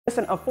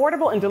Listen,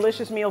 affordable and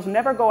delicious meals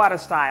never go out of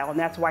style, and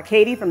that's why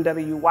Katie from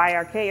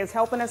WYRK is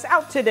helping us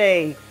out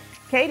today.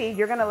 Katie,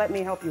 you're gonna let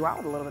me help you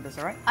out a little bit of this,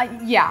 all right?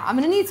 Yeah, I'm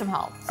gonna need some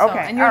help. So,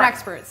 okay. And you're an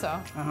expert, so.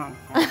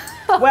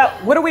 Well,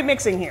 what are we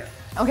mixing here?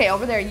 Okay,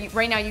 over there,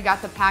 right now you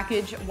got the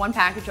one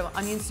package of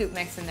onion soup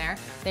mix in there.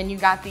 Then you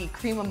got the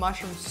cream of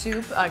mushroom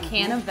soup, a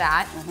can of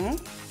that.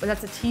 But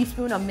that's a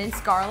teaspoon of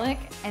minced garlic,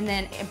 and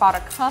then about a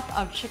cup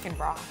of chicken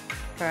broth.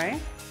 Okay.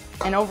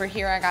 And over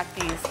here I got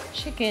these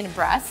chicken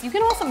breasts. You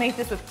can also make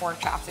this with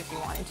pork chops if you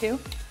wanted to.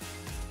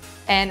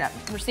 And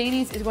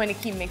Mercedes is going to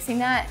keep mixing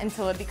that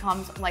until it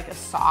becomes like a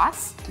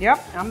sauce.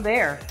 Yep, I'm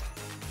there.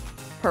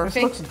 Perfect.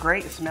 This looks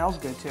great, it smells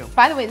good too.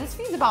 By the way, this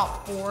feeds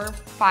about 4 or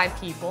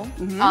 5 people,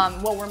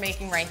 what we're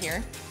making right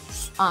here.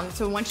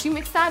 So once you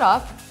mix that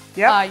up,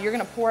 you're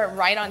gonna pour it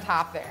right on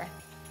top there.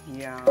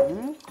 Yum.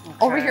 Okay.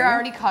 Over here I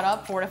already cut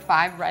up 4 to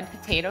 5 red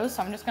potatoes,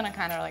 so I'm just gonna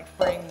kind of like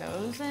bring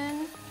those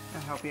in. I'll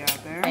help you out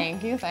there.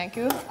 Thank you, thank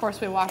you. Of course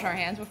we wash our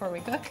hands before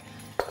we cook.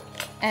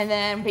 And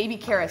then baby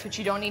carrots, which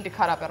you don't need to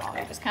cut up at all.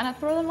 You just kind of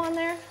throw them on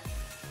there.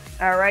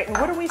 All right, and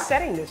what are we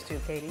setting this to,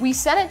 Katie? We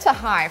set it to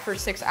high for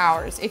 6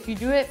 hours. If you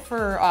do it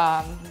for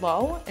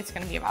low, it's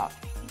gonna be about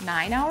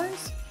 9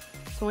 hours.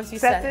 So once you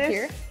set it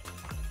here,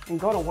 and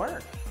go to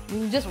work.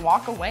 You just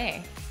walk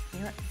away.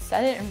 You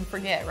set it and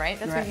forget, right?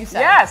 That's what you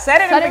said. Yeah,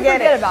 set it and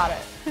forget about it.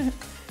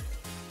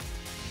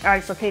 All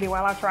right, so Katie,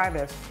 while I try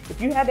this, if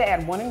you had to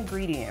add one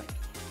ingredient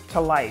to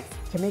life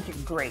to make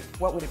it great,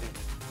 what would it be?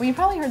 Well, you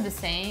probably heard the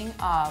saying,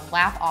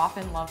 laugh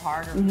often, love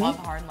hard, or love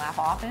hard, laugh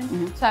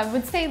often. So I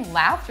would say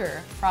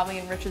laughter probably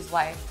enriches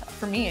life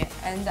for me,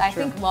 and I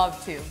think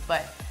love too.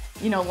 But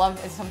you know, love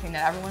is something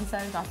that everyone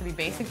says, not to be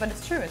basic, but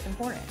it's true, it's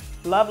important.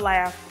 Love,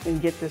 laugh, and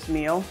get this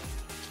meal.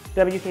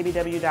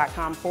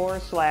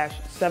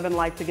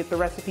 WKBW.com/7life to get the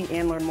recipe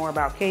and learn more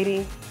about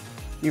Katie.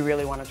 You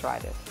really want to try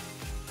this.